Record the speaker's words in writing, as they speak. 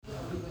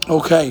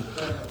Okay,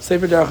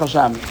 Sefer Derech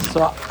Hashem.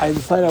 So I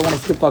decided I want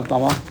to skip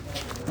Hakdama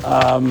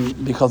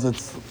because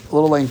it's a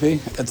little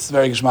lengthy. It's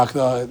very geschmack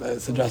though. I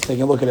suggest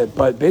taking a look at it.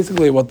 But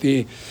basically, what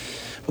the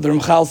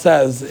Ramchal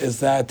says is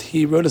that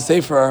he wrote a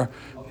Sefer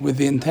with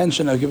the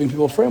intention of giving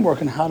people a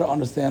framework on how to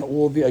understand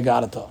all the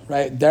Agadata.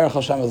 Right? Derech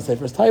Hashem, as the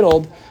Sefer is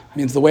titled,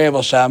 means the way of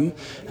Hashem,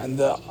 and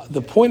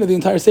the point of the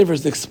entire Sefer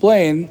is to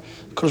explain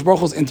Kadosh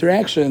Baruch Hu's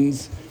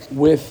interactions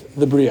with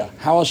the Bria,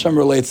 how Hashem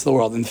relates to the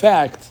world. In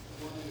fact,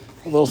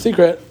 a little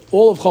secret,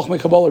 all of Chochmei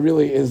Kabbalah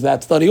really is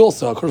that study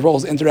also, Kadosh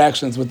Baruch Hu's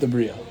interactions with the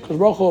Bria. Kadosh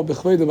Baruch Hu,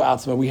 b'chveidu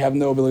b'atzma, we have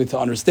no ability to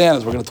understand,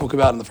 as we're going to talk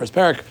about in the first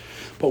parak.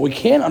 What we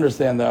can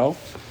understand, though,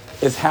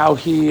 is how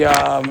he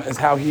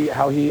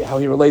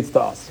relates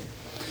to us.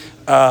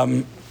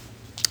 And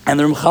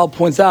the Ramchal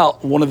points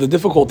out one of the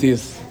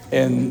difficulties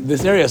in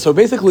this area. So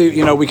basically,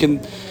 we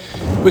can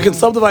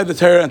subdivide the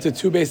Torah into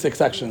two basic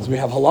sections. We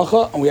have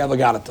halacha and we have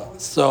agadata.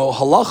 So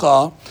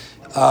halacha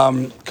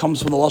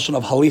comes from the lashon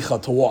of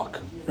halicha, to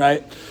walk,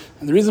 right?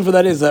 And the reason for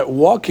that is that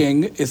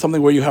walking is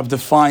something where you have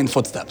defined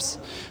footsteps.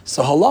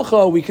 So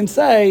halacha, we can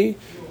say,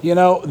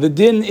 the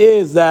din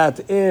is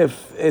that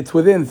if it's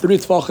within 3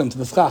 tefachim to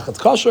the schach, it's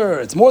kosher.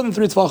 It's more than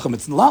 3 tefachim,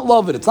 it's not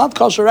loved, it's not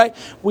kosher, right?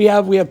 We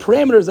have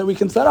parameters that we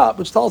can set up,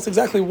 which tell us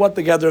exactly what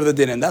the gather of the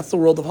din is. That's the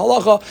world of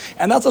halacha,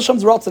 and that's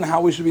Hashem's rots and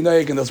how we should be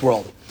noyeg in this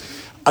world.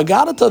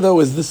 Agadata, though,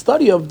 is the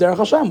study of Derech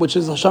Hashem, which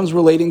is Hashem's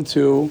relating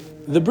to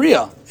the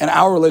Bria and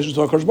our relation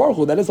to HaKadosh Baruch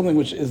Hu. That is something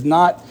which is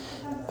not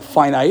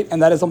finite,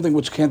 and that is something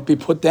which can't be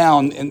put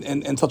down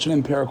in such an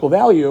empirical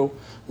value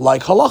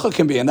like halacha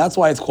can be, and that's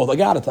why it's called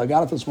agadata.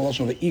 Agadata is from the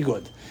lashon of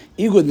igud.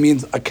 Igud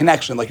means a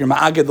connection, like you're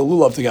ma'aged the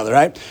lulav together,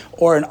 right?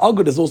 Or an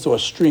agud is also a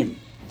stream.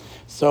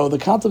 So the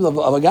concept of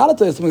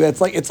agadata is something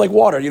that's it's like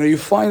water. You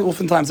find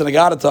oftentimes in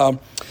agadata,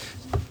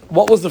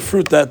 what was the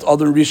fruit that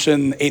other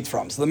Rishon ate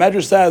from? So the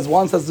Medrash says,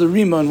 one says the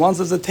rimun, one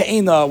says the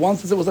te'ena, one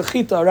says it was a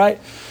chita, right?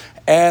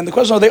 And the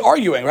question, are they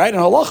arguing, right? In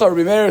halacha,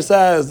 Rabbi Meir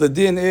says the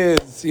din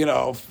is,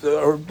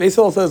 or Beis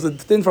Hillel says the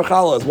din for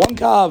challah is 1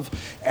 kav,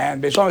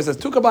 and Beis Shammai says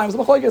 2 kabayim.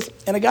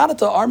 In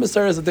Agadata, our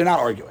mitzvah is that they're not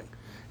arguing,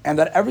 and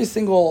that every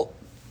single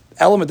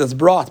element that's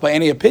brought by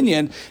any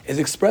opinion is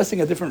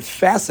expressing a different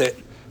facet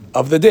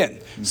of the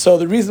din. So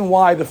the reason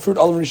why the fruit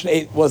all Rishon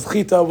ate was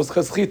chita was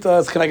because chita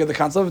is connected to the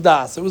concept of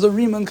Daas. It was a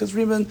rimun because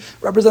rimun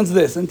represents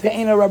this, and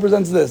te'ena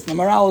represents this. The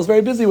Maral is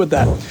very busy with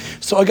that.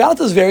 So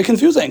Agadata is very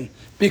confusing,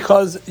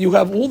 because you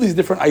have all these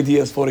different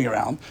ideas floating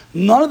around.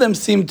 None of them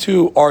seem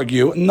to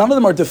argue. None of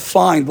them are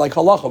defined like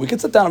halacha. We can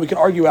sit down and we can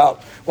argue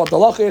out what the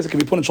halacha is. It can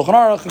be put in Shulchan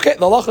Aruch. Okay,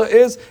 the halacha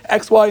is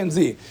X, Y, and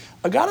Z.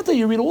 Agadata,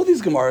 you read all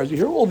these Gemaras, you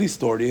hear all these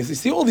stories, you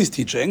see all these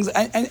teachings,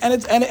 and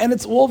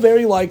it's all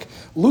very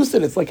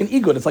lucid. It's like an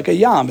igud. It's like a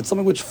yam. It's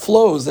something which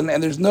flows, and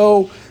there's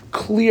no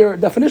clear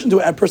definition to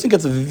it. And a person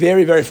gets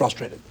very, very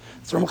frustrated.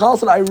 So Ramchal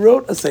said, I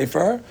wrote a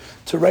sefer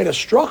to write a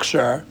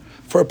structure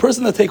for a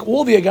person to take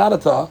all the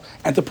agadata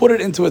and to put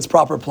it into its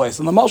proper place.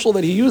 And the mashal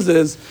that he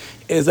uses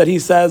is that he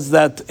says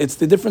that it's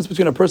the difference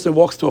between a person who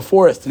walks to a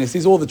forest and he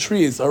sees all the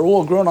trees are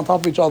all grown on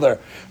top of each other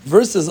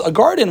versus a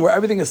garden where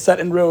everything is set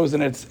in rows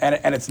and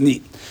it's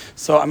neat.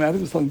 So I think I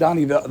was telling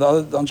Dani the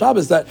other on job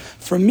is that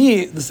for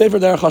me, the Sefer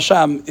Derech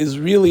Hashem is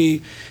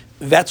really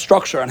that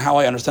structure and how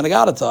I understand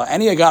agadata.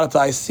 Any agadata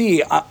I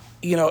see,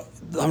 the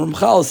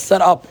Ramchal has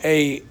set up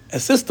a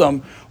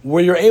system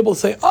where you're able to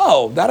say,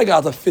 that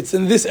Agadata fits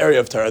in this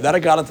area of Torah, that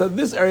Agadata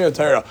this area of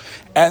Torah,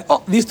 and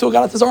these two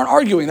Agadatas aren't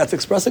arguing, that's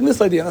expressing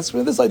this idea, and that's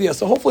this idea.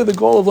 So hopefully the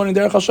goal of learning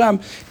Derech Hashem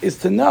is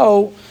to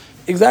know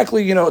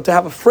exactly, to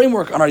have a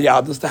framework on our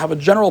yadus, to have a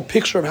general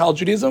picture of how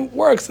Judaism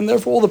works, and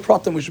therefore all the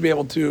pratim we should be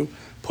able to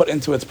put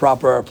into its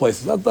proper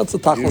places. That's the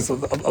tachlis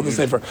of the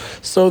Sefer.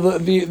 So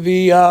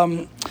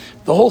the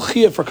whole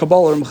chiyuv for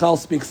Kabbalah, Ramchal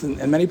speaks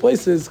in many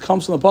places,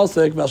 comes from the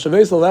pasuk,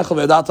 "V'ashaveiso lecha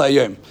ve'yadata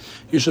hayom."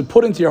 You should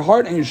put into your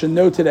heart and you should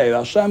know today. That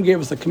Hashem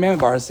gave us a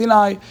commandment by Har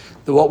Sinai,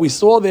 that what we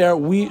saw there,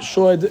 we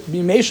should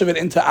be meishav it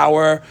into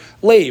our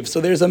lave.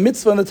 So there's a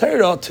mitzvah in the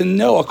Torah to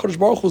know HaKadosh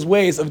Baruch Hu's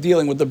ways of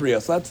dealing with the Bria.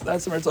 So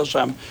that's the mitzvah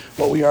Hashem,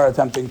 what we are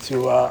attempting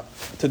to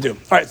do. All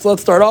right, so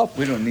let's start off.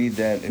 We don't need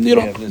that.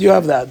 You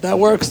have that. That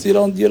works.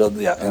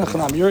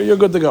 You're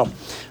good to go.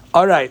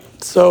 All right,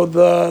 so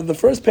the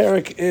first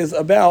parak is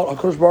about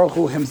HaKadosh Baruch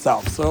Hu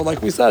himself. So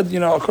like we said,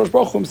 HaKadosh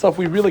Baruch Hu himself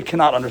we really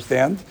cannot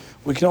understand.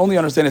 We can only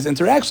understand his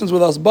interactions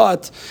with us,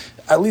 but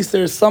at least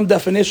there's some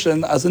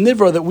definition as a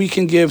nivra that we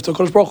can give to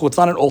HaKadosh Baruch Hu. It's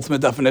not an ultimate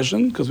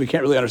definition, because we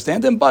can't really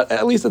understand him, but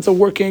at least it's a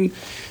working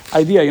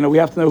idea. We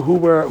have to know who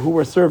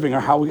we're serving, or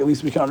how at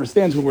least we can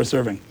understand who we're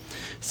serving.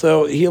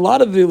 So a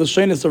lot of the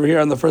Lashonis over here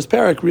on the first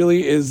parak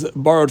really is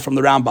borrowed from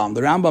the Rambam.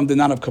 The Rambam did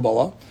not have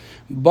Kabbalah,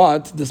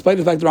 but despite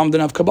the fact that Rambam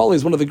didn't have Kabbalah,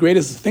 he's one of the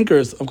greatest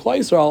thinkers of Klal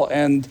Yisrael,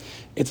 and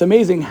it's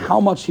amazing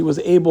how much he was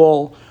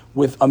able,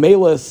 with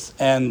Amelis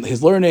and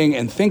his learning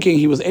and thinking,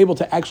 he was able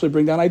to actually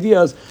bring down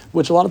ideas,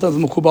 which a lot of times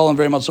Mukubal and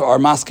very much are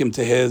maskim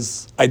to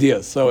his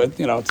ideas. So it's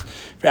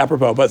very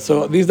apropos. But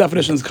so these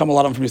definitions come a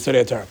lot of them from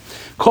Yisrael Torah.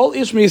 Kol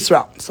ish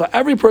Yisrael. So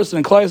every person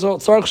in Klal Yisrael,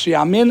 צריך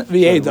שיאמין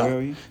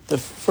וידע. The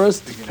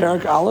first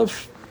parak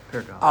Aleph.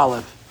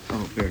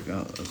 Oh, here we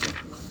go. Okay.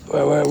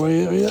 Where are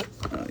you at?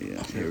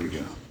 Yeah, here we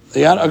go.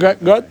 Yeah, okay,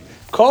 good.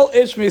 Kol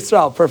ish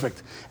Yisrael,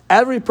 perfect.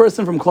 Every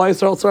person from Klal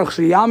Yisrael, צריך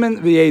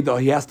שיאמין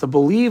וידע. He has to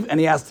believe and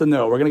he has to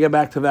know. We're going to get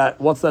back to that.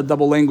 What's that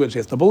double language? He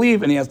has to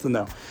believe and he has to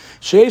know.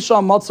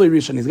 מצוי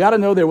ראשון. He's got to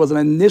know there was an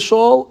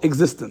initial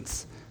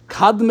existence.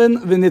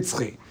 Kadmon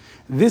ונצחי.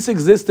 This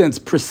existence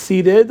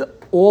preceded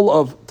all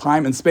of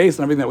time and space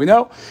and everything that we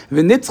know.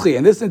 Ventzchi,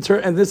 and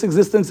this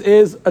existence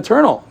is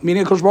eternal,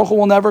 meaning Kosh Baruch Hu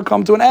will never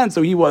come to an end.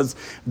 So he was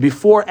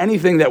before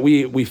anything that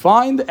we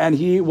find, and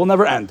he will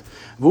never end.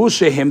 והוא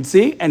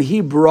שהמציא, and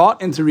he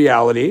brought into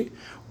reality.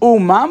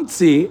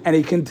 וממציא, and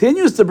he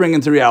continues to bring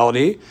into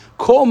reality.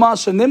 כל מה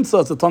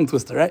שנמצא, it's a tongue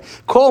twister, right?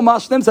 כל מה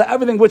שנמצא,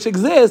 everything which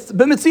exists,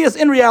 במציאות,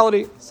 in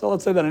reality. So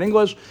let's say that in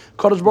English.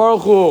 Kadosh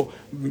Baruch Hu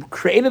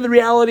created the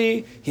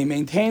reality, he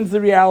maintains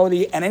the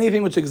reality, and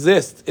anything which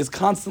exists is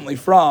constantly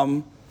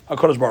from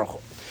HaKadosh Baruch Hu.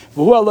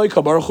 והוא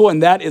האלוה Baruch Hu,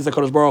 and that is the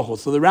Kadosh Baruch Hu.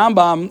 So the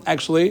Rambam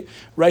actually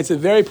writes it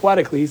very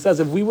poetically. He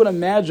says, if we would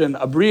imagine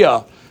a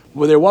Bria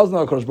where there was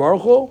no Kadosh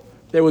Baruch Hu,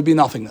 there would be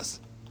nothingness.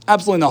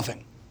 Absolutely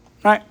nothing.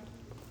 Right?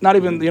 Not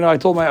even, I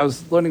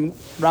was learning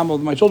Rambam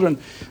with my children.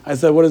 I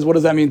said, what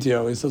does that mean to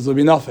you? He says, there'll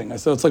be nothing. I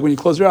said, it's like when you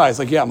close your eyes.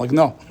 Like, yeah. I'm like,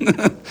 no.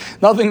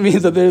 Nothing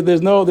means that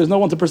there's no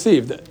one to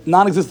perceive.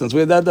 Non-existence.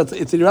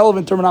 It's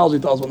irrelevant terminology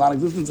to us what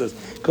non-existence is.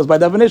 Because by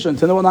definition,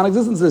 to know what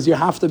non-existence is, you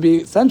have to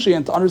be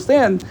sentient to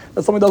understand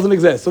that something doesn't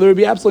exist. So there would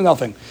be absolutely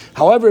nothing.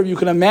 However, if you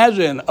can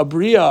imagine a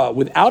Bria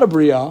without a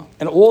Bria,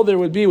 and all there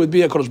would be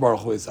a Kodesh Baruch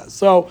Hu, he says.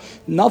 So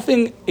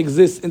nothing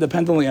exists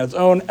independently on its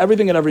own.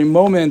 Everything at every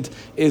moment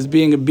is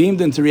being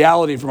beamed into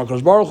reality from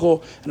HaKadosh Baruch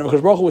Hu, and if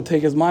HaKadosh Baruch Hu would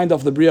take his mind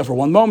off the Bria for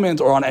one moment,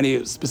 or on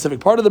any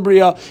specific part of the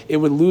Bria, it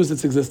would lose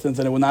its existence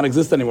and it would not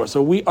exist anymore.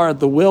 So we are at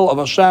the will of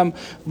Hashem,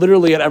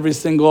 literally at every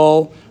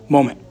single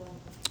moment.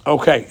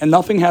 Okay, and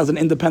nothing has an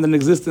independent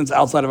existence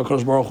outside of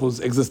HaKadosh Baruch Hu's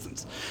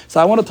existence. So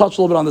I want to touch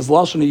a little bit on this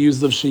lashon he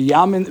uses of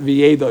sheyamin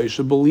v'yeda. You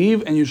should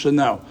believe and you should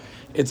know.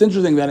 It's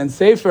interesting that in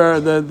Sefer,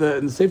 in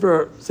the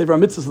Sefer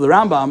HaMitzvahs of the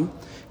Rambam,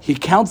 he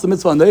counts the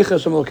mitzvah Anochi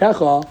Hashem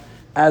Elokecha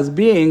as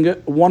being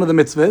one of the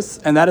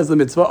mitzvahs, and that is the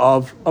mitzvah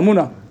of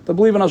Amunah, to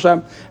believe in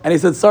Hashem. And he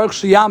said, Sarach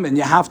Shiyamin,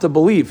 you have to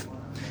believe.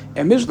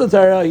 In Mishnah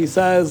Torah, he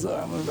says,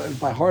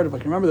 by heart, if I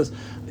can remember this,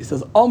 he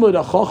says, Amud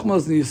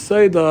HaChochmas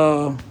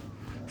Nisayda,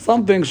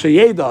 something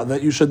Sheyeda,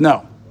 that you should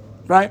know.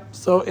 Right?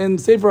 So in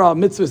Sefer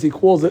HaMitzvahs, he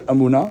calls it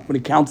Amunah, when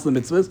he counts the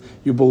mitzvahs,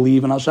 you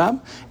believe in Hashem.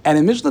 And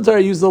in Mishnah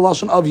Torah, he uses the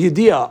lashon of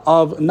Yediyah,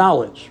 of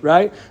knowledge,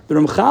 right? The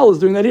Ramchal is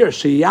doing that here.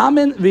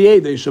 Sheyamin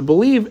v'yeda, you should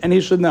believe and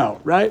he should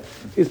know, right?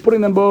 He's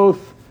putting them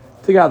both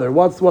together.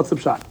 What's the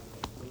pshat?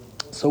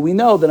 So we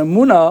know that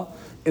Amunah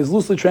is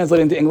loosely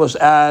translated into English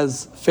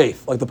as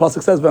faith. Like the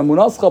pasuk says,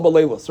 V'amunascha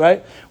b'leilus,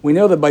 right? We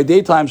know that by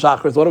daytime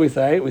chakras, what do we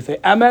say? We say,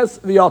 Emes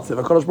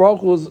v'yatziv. HaKadosh Baruch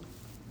Hu's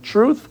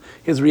truth,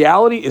 his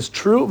reality is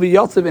true,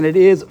 v'yatziv, and it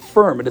is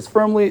firm. It is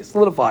firmly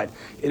solidified.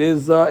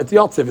 It's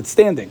yatziv, it's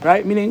standing,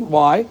 right? Meaning,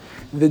 why?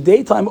 The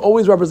daytime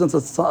always represents a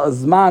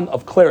zman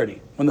of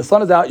clarity. When the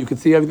sun is out, you can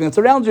see everything that's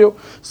around you.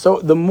 So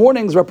the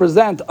mornings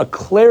represent a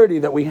clarity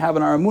that we have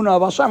in our emunah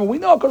of Hashem. And we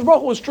know HaKadosh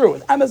Baruch Hu is true.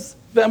 It's emes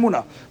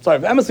ve'emunah. Sorry,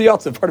 emes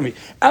ve'yatziv, pardon me.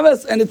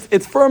 Emes, and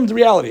it's firm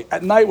reality.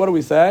 At night, what do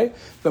we say?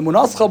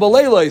 V'emunascha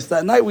b'leilos.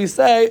 At night we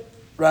say,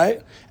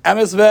 right?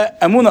 Emes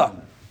ve'emunah.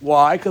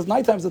 Why? Because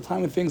nighttime is the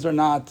time when things are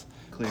not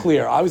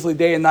clear. Obviously,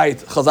 day and night,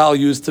 Chazal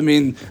used to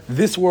mean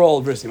this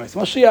world versus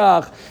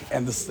Mashiach,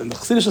 and the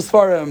Chassidish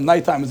Sfarim,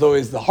 nighttime is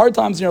always the hard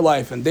times in your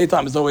life, and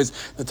daytime is always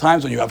the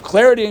times when you have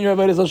clarity in your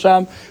Avodah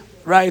Hashem,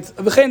 right?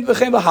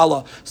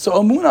 So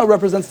Amunah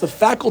represents the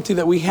faculty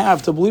that we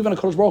have to believe in a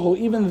Kodesh Baruch Hu,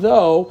 even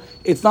though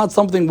it's not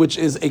something which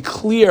is a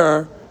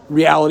clear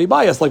reality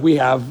bias, like we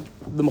have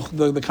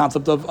the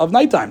concept of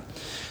nighttime.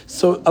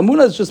 So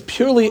Amunah is just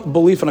purely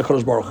belief in a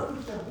Kodesh Baruch Hu.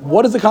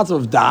 What is the concept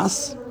of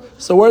Daas?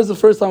 So where is the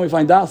first time we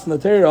find Daas in the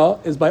Torah?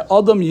 Is by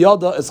Adam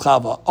Yada es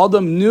Chava.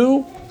 Adam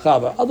knew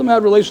Chava. Adam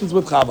had relations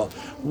with Chava.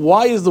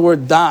 Why is the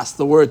word Das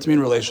the word to mean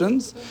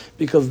relations?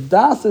 Because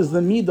Das is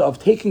the midah of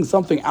taking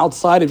something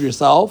outside of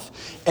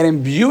yourself and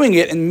imbuing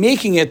it and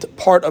making it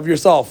part of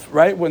yourself,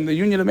 right? When the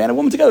union of man and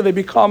woman together, they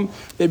become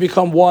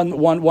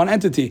one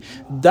entity.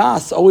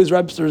 Das always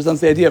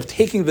represents the idea of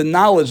taking the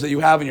knowledge that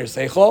you have in your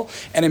seichel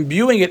and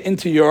imbuing it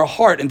into your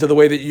heart, into the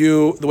way that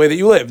you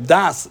live.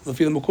 Das, the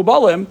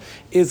Mukubalim,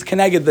 is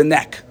connected the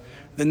neck.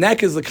 The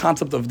neck is the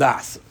concept of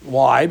Das.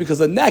 Why? Because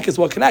the neck is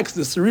what connects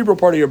the cerebral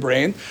part of your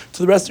brain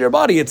to the rest of your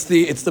body. It's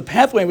the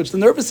pathway in which the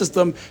nervous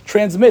system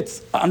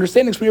transmits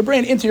understandings from your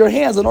brain into your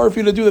hands in order for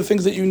you to do the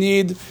things that you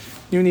need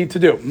to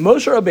do.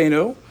 Moshe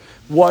Rabbeinu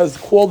was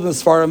called in the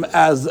Sfarim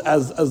as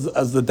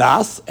the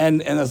Das,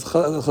 and as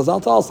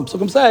Chazal tell us, some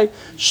Psukim say,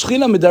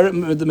 Shechina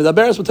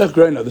medaberes b'tech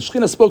groino. The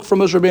Shechina spoke from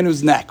Moshe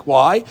Rabbeinu's neck.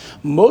 Why?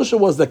 Moshe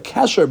was the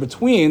kesher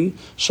between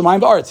Shemayim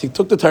and Arts. He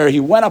took the Torah, he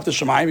went up to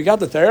Shemayim, he got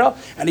the Torah,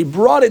 and he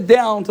brought it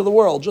down to the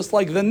world, just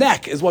like the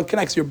neck is what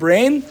connects your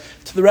brain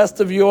to the rest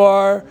of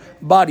your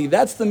body.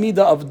 That's the midah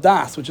of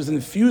Das, which is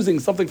infusing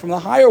something from the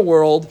higher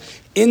world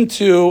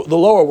into the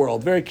lower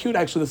world. Very cute,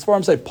 actually. The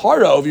Sfarim say,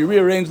 Paro, if you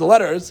rearrange the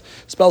letters,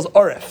 spells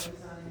Orif.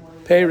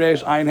 Pei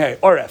Reish Ayin Hey,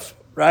 Oref,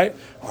 right?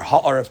 Or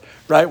Ha'aref,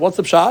 right? What's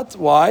the pshat?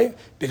 Why?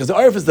 Because the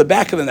Oref is the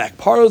back of the neck.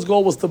 Paro's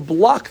goal was to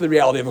block the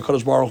reality of a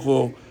Kadosh Baruch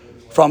Hu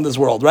from this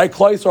world, right?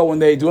 Klal Yisrael, when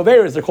they do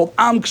Averis, they're called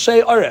Am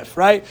Kshei Aref,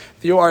 right?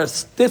 You are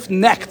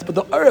stiff-necked, but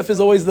the Aref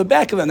is always the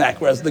back of the neck,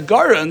 whereas the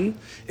Garan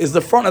is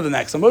the front of the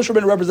neck. So Moshe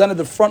Rabbeinu represented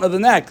the front of the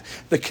neck,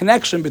 the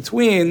connection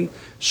between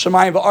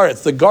Shemayim and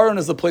Va'aretz. The Garan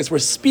is the place where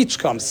speech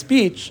comes.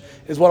 Speech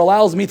is what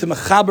allows me to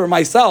mechaber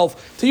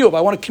myself to you. If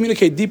I want to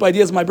communicate deep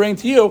ideas in my brain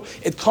to you,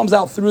 it comes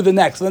out through the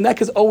neck. So the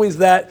neck is always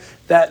that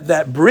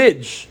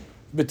bridge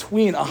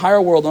between a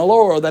higher world and a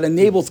lower world that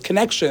enables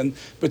connection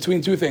between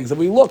two things. If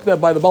we look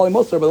that by the Bali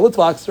Musar, by the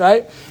Litvaks,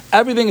 right,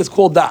 everything is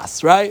called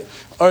Daas, right?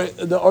 Or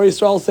the Or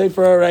Yisrael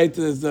Sefer, right,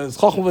 is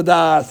Chacham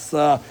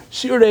v'Daas,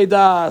 Shirei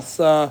Daas,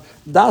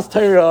 Daas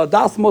Torah,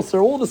 Daas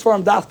Musar, all this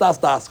form Daas,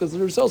 because the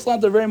Rosh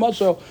Slanter very much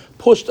so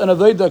pushed an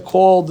Avodah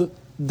called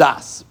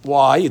Daas.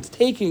 Why? It's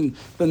taking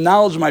the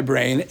knowledge of my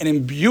brain and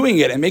imbuing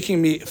it and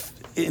making me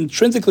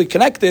intrinsically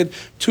connected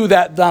to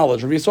that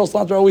knowledge. Rabbi Yisrael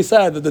Slanter always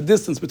said that the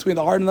distance between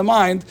the heart and the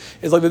mind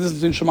is like the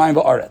distance between Shemayim and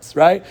Va'aretz,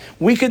 right?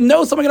 We could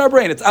know something in our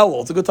brain. It's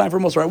Elul. It's a good time for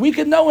most, right? We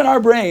could know in our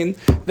brain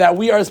that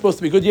we are supposed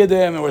to be good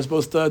Yedim and we're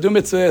supposed to do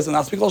mitzvahs and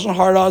not speak Lashon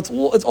Hara.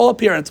 It's all up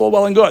here and it's all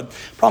well and good.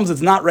 Problem is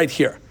it's not right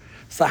here.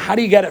 So how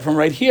do you get it from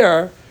right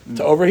here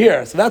to over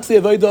here? So that's the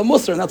Avodah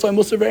Musar, and that's why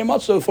Musar very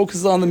much so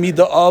focuses on the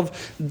midah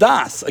of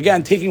Das.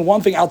 Again, taking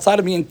one thing outside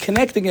of me and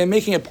connecting it and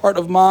making it part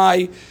of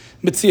my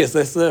Metzias.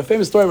 This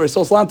famous story where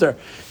Sol Slanter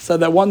said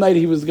that one night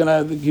he was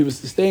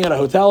staying at a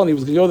hotel and he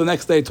was going to go the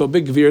next day to a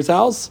big Gvir's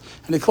house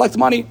and he collect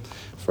money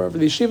for the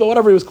yeshiva,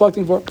 whatever he was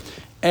collecting for.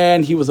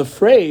 And he was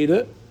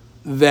afraid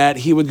that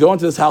he would go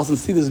into this house and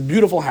see this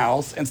beautiful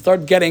house and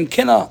start getting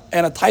kina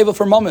and a taiva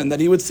for mammon, that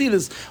he would see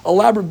this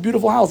elaborate,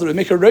 beautiful house that would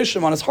make a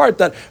reshim on his heart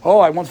that,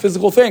 I want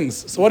physical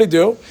things. So what did he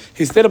do?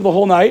 He stayed up the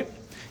whole night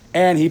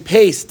and he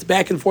paced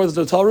back and forth to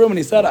the hotel room and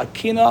he said,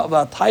 Akina,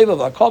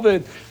 Vataiva,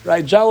 Vakovid,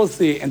 right,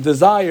 jealousy and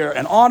desire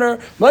and honor.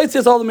 And he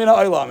said,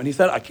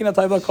 Akina,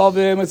 Taiva,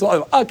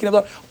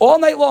 Kovid, all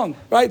night long,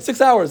 right?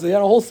 6 hours. He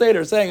had a whole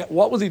seder saying,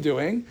 what was he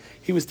doing?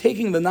 He was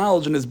taking the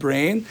knowledge in his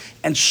brain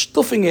and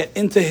stuffing it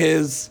into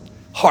his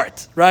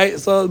heart, right?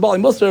 So the Bali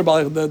Musar,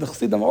 the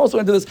Chassidim are also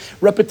into this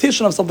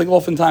repetition of something.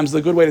 Oftentimes is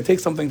a good way to take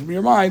something from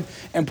your mind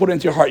and put it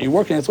into your heart. You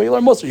work in it. That's why you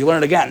learn Musar. You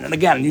learn it again and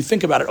again, and you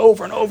think about it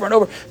over and over and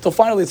over until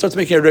finally it starts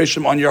making a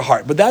reshim on your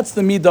heart. But that's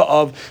the midah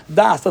of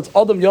Das. That's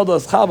Adam Yoda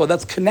Chava.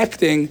 That's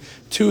connecting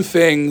two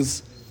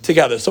things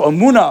together. So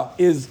Amunah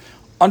is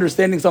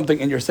understanding something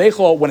in your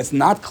seichel when it's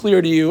not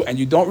clear to you and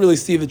you don't really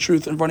see the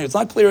truth in front of you. It's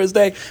not clear as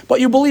day, but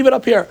you believe it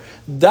up here.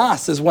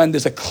 Das is when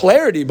there's a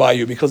clarity by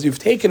you because you've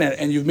taken it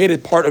and you've made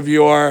it part of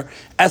your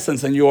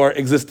essence and your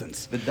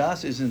existence. But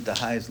Das isn't the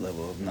highest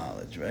level of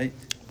knowledge, right?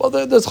 Well,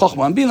 there's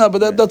Chokhmah and Bina,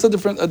 but that's a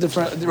different,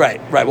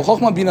 right. Well,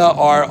 Chokhmah and Bina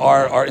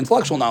are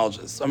intellectual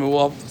knowledges. I mean,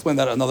 we'll explain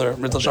that another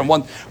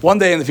one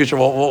day in the future.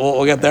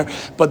 We'll get there.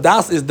 But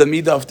Das is the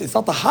midah of, it's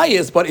not the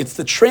highest, but it's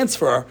the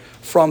transfer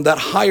from that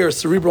higher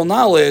cerebral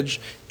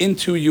knowledge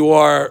into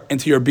your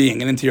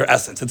being and into your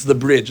essence. It's the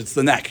bridge. It's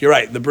the neck. You're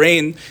right. The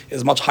brain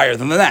is much higher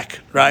than the neck,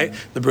 right?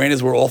 The brain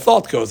is where all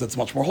thought goes. It's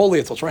much more holy.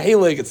 It's much more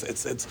halig.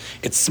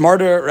 It's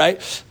smarter,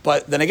 right?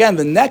 But then again,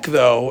 the neck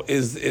though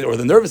or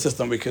the nervous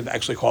system, we could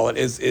actually call it,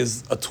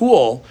 is a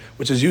tool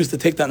which is used to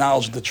take that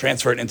knowledge and to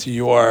transfer it into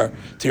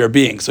your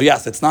being. So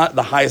yes, it's not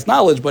the highest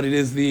knowledge, but it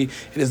is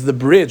the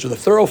bridge or the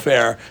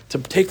thoroughfare to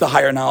take the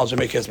higher knowledge and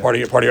make it as part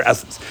of your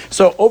essence.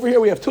 So over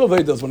here we have two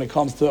avodas when it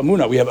comes to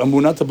Amunah. We have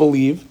Amunah, to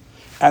believe,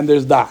 and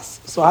there's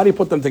Das. So how do you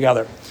put them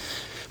together?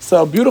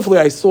 So beautifully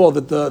I saw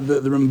that the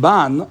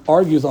Ramban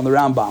argues on the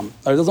Rambam.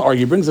 Or he doesn't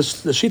argue, he brings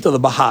the Shita of the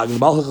Bahag, the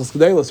Baal Chachas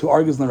Gedolos, who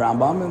argues on the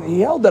Rambam, and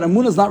he held that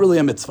Amunah is not really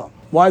a mitzvah.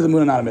 Why is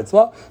Amunah not a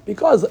mitzvah?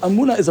 Because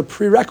Amunah is a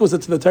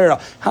prerequisite to the Torah.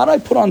 How do I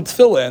put on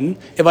tefillin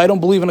if I don't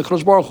believe in a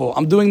Kadosh Baruch Hu?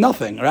 I'm doing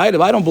nothing, right? If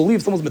I don't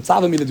believe someone's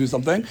mitzvah me to do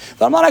something,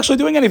 then I'm not actually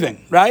doing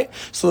anything, right?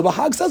 So the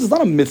Bahag says it's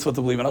not a mitzvah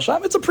to believe in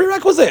Hashem, it's a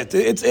prerequisite.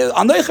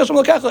 Anayich Hashem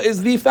L'kecha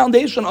is the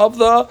foundation of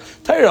the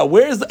Torah.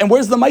 Where's the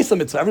Maisa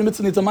mitzvah? Every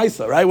mitzvah needs a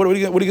Maisa, right? What are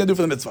you going to do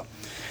for the mitzvah?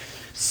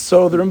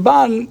 So the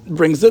Ramban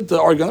brings it, the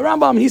argument of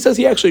the Rambam. He says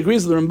he actually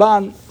agrees with the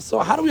Ramban. So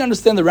how do we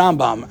understand the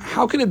Rambam?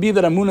 How can it be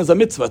that Amunah is a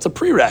mitzvah? It's a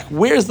prereq.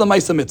 Where's the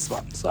Maisa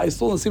mitzvah? So I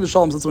saw in Siva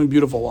Shalom said something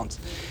beautiful once.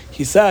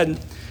 He said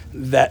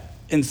that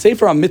in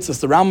Sefer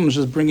HaMitzvahs, the Rambam is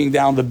just bringing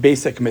down the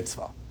basic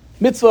mitzvah.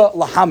 Mitzvah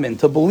lahamin,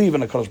 to believe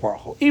in a Kadosh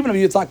Baruch Hu. Even if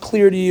it's not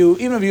clear to you,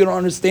 even if you don't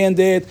understand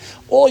it,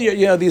 all the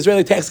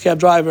Israeli taxi cab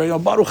driver,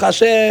 Baruch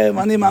Hashem,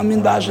 ani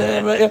ma'amin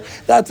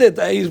b'Hashem, that's it.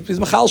 He's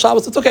Machal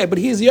Shabbos, it's okay. But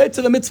he's yet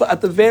to the mitzvah at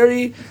the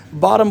very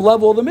bottom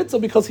level of the mitzvah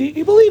because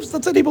he believes.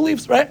 That's it, he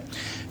believes, right?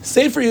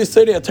 Sefer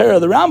Yisodei Torah,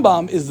 the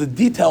Rambam, is the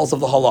details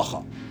of the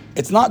halacha.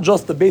 It's not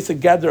just the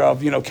basic gather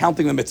of,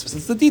 counting the mitzvahs.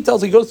 It's the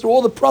details. He goes through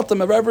all the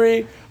pratim of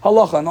every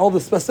halacha and all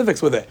the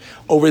specifics with it.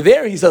 Over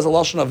there, he says a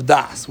lashon of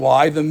Daas.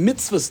 Why? The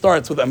mitzvah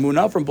starts with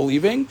emunah, from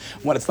believing,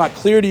 when it's not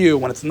clear to you,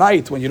 when it's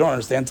night, when you don't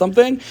understand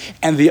something.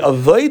 And the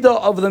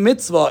avodah of the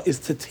mitzvah is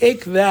to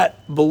take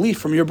that belief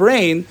from your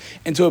brain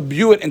and to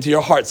imbue it into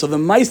your heart. So the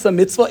Maisa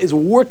mitzvah is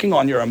working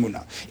on your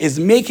emunah, is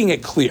making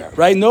it clear,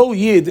 right? No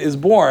yid is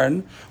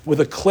born with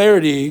a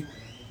clarity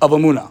of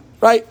emunah.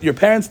 Right? Your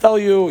parents tell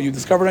you, you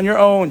discover it on your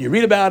own, you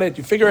read about it,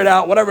 you figure it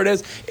out, whatever it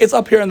is, it's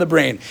up here in the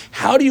brain.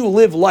 How do you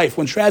live life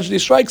when tragedy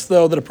strikes,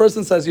 though, that a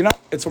person says,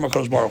 it's from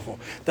HaKadosh Baruch Hu?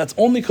 That's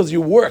only because you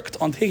worked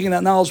on taking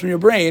that knowledge from your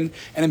brain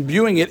and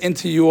imbuing it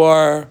into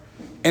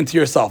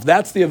yourself.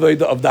 That's the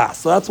avodah of Daas.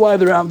 So that's why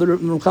the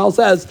Ramchal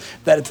says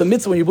that it's a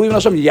mitzvah when you believe in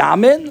Hashem,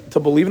 yamin, to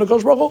believe in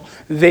HaKadosh Baruch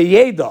Hu,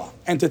 veyeda,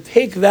 and to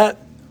take that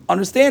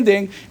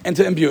understanding and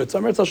to imbue it.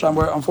 So Hashem,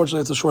 where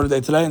unfortunately it's a shorter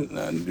day today, and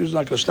usually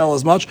not going to tell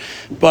as much,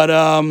 but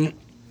Hashem,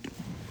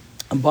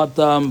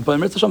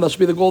 that should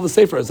be the goal of the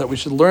Sefer, is that we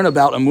should learn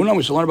about Emunah,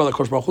 we should learn about the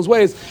Kosh Baruch Hu's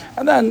ways,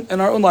 and then in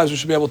our own lives we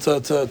should be able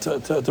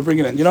to bring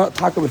it in.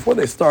 Taka, before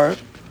they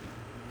start,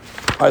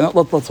 all right,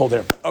 let's hold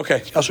there.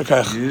 Okay,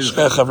 Yashakayach,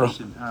 Shkayach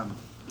Chavra.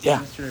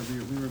 Yeah. Yesterday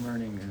we were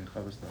learning in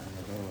Chavos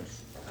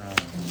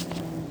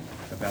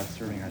about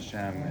serving Hashem,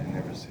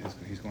 and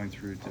he's going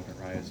through different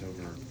rayas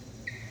over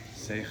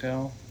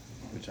Seichel,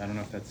 which I don't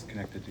know if that's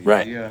connected to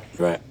idea.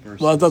 Right.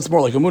 Well, that's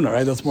more like Emunah,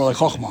 right? That's more like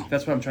Chochmah.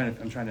 That's what I'm trying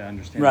to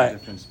understand the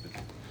difference.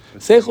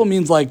 Seichel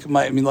means like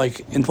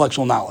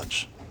intellectual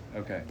knowledge.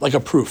 Okay. Like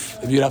a proof.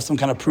 If you'd have some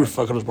kind of proof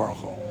for HaKadosh Baruch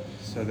Hu.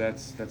 So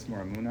that's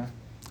more Emunah?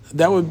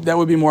 That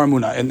would be more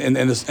Emunah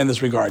in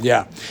this regard.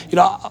 Yeah.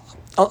 I'll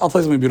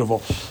tell you something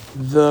beautiful.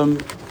 The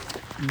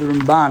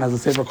Ramban has a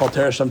sefer called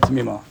Teresham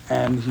Tamima,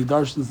 and he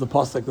darshans the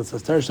pasuk that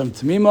says Teresham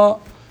Tamima.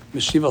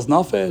 Meshivas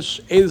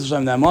Nafesh, Eiz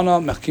Hashem Ne'amana,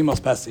 Mechkimas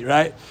Pesi,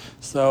 right?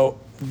 So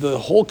the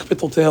whole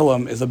Kapitel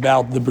Tehillim is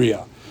about the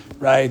Bria,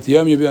 right?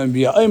 Yom Yom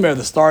Bia Omer,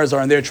 the stars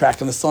are on their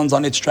track and the sun's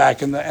on its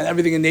track and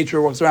everything in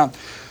nature works around.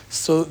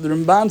 So the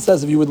Ramban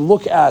says if you would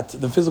look at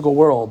the physical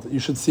world, you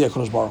should see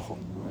HaKadosh Baruch Hu,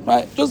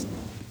 right? Just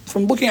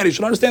from looking at it, you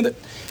should understand it.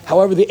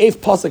 However, the 8th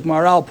pasuk,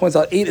 Maharal points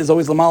out 8 is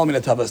always Lamal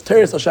Min HaTavas.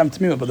 Teres Hashem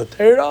Tamima, but the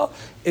Torah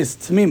is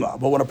Tamima.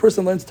 But when a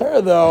person learns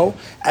Torah, though,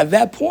 at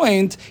that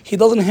point, he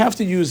doesn't have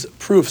to use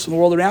proofs from the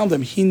world around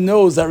him. He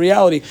knows that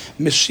reality.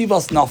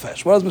 Meshivas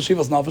Nafesh. What does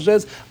Meshivas Nafesh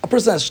is? A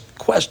person has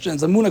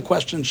questions, Amunah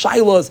questions,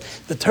 Shilas.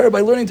 The Torah,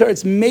 by learning Torah,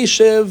 it's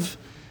Meshiv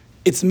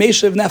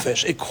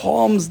Nefesh. It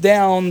calms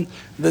down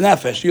the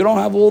Nefesh. You don't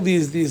have all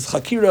these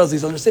chakiras,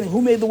 these understanding,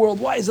 who made the world,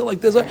 why is it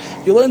like this?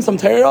 You learn some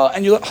Torah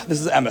and you're like, this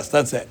is emes,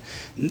 that's it.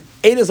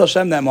 8 is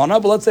Hashem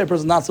Ne'amana, but let's say a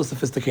person's not so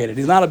sophisticated.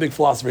 He's not a big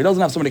philosopher. He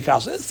doesn't have so many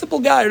kashas. He's a simple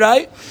guy,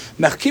 right?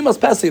 Mechkimas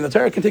Pesi, the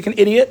Torah can take an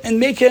idiot and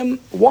make him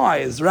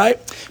wise, right?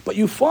 But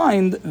you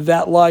find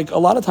that like a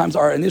lot of times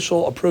our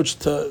initial approach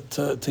to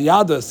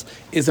Yadus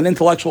is an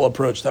intellectual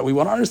approach that we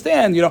want to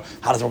understand,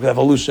 how does it work with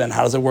evolution?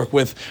 How does it work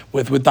with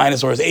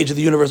dinosaurs, age of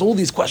the universe, all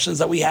these questions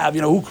that we have,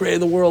 who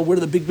created the world, where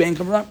did the Big Bang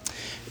come from?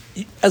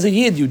 As a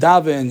yid, you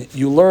daven,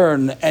 you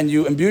learn, and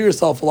you imbue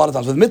yourself a lot of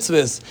times with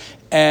mitzvahs,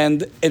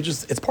 and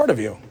it's part of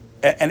you.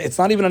 And it's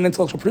not even an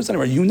intellectual produce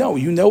anymore. You know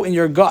in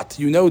your gut,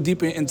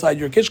 deep inside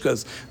your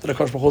kishkas that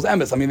HaKadosh Baruch Hu is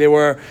emes. I mean, there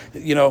were,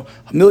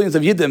 millions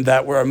of Yiddim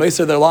that were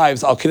meiser their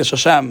lives al Kiddush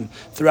Hashem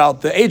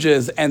throughout the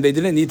ages, and they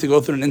didn't need to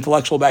go through an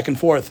intellectual back and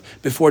forth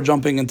before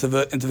jumping into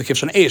the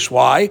Kivshan Eish.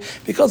 Why?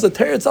 Because the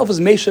Torah itself is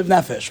Meshiv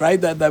Nefesh,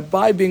 right? That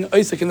by being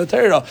Isaac in the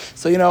Torah,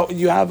 so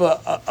you have a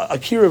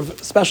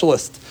Kiruv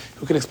specialist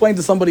who can explain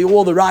to somebody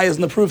all the rayas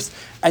and the proofs,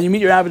 and you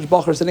meet your average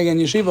bacher sitting in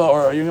yeshiva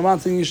or your imam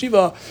sitting in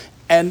yeshiva,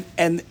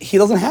 and he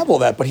doesn't have all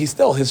that, but his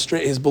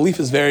belief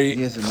is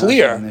very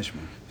clear.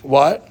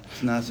 What?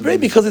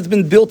 Right, because it's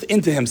been built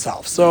into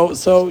himself. So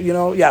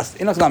yes,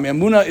 in Hakdama,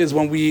 Emunah is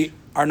when we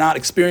are not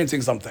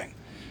experiencing something.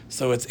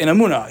 So it's in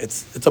Emunah,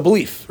 it's a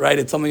belief, right?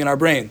 It's something in our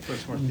brain.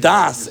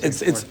 Daas,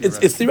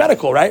 it's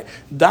theoretical, right?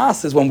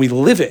 Daas is when we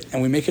live it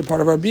and we make it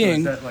part of our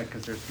being. So is that like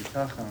because there's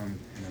bitachon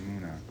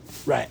in Emunah?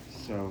 Right.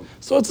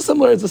 So it's a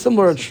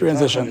similar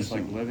transition. It's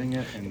like living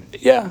it.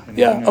 Yeah.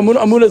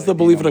 Amunah is the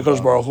belief in the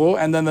Kodesh Baruch Hu,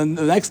 and then the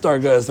next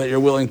darga is that you're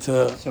willing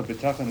to. So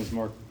bitachon is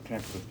more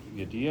connected with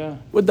Yediyah?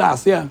 With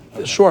Das, yeah,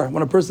 okay. Sure.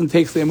 When a person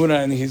takes the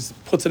Amunah and he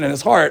puts it in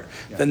his heart,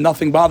 then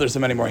nothing bothers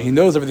him anymore. He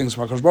knows everything's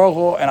from HaKadosh Baruch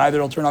Hu, and either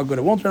it'll turn out good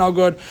or it won't turn out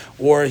good,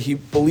 or he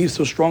believes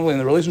so strongly in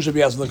the relationship he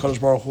has with the HaKadosh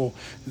Baruch Hu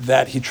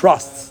that he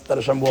trusts that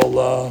Hashem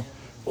will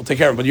take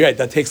care of him. But you're right,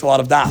 that takes a lot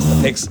of das,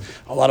 that takes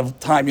a lot of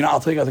time. I'll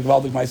tell you, I think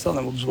about myself,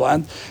 and we'll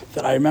end,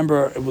 that I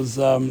remember it was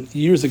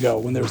years ago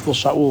when there were still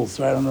Sha'uls,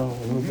 right? I don't know,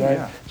 right?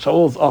 Yeah.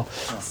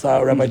 Sha'uls,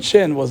 So Rabbi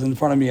Chin was in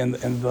front of me in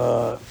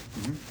the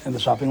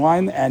shopping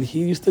line, and he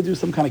used to do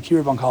some kind of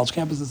kiruv on college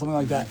campuses, something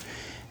like that.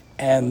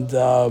 And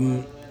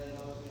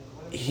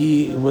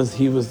he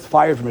was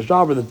fired from his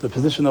job, or the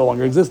position no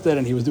longer existed,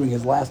 and he was doing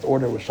his last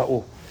order with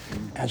Sha'ul.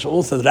 And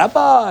Sha'ul says,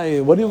 Rabbi,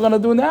 what are you going to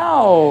do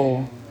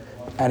now?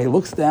 And he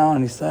looks down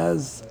and he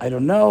says, I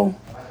don't know,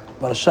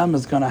 but Hashem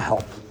is going to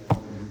help.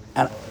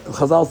 And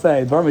Chazal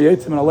say,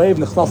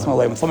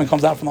 when something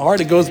comes out from the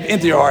heart, it goes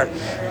into your heart.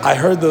 I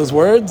heard those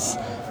words,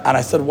 and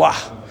I said,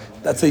 wow,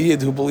 that's a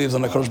yid who believes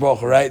on the Kodesh Baruch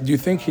Hu, right? Do you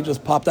think he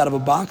just popped out of a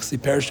box, he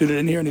parachuted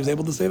in here, and he was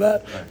able to say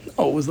that?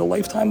 No, it was the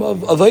lifetime of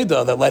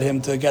Avodah that led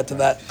him to get to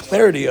that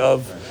clarity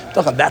of,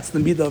 that's the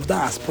midah of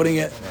Daas, putting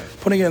it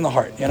in the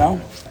heart, you know?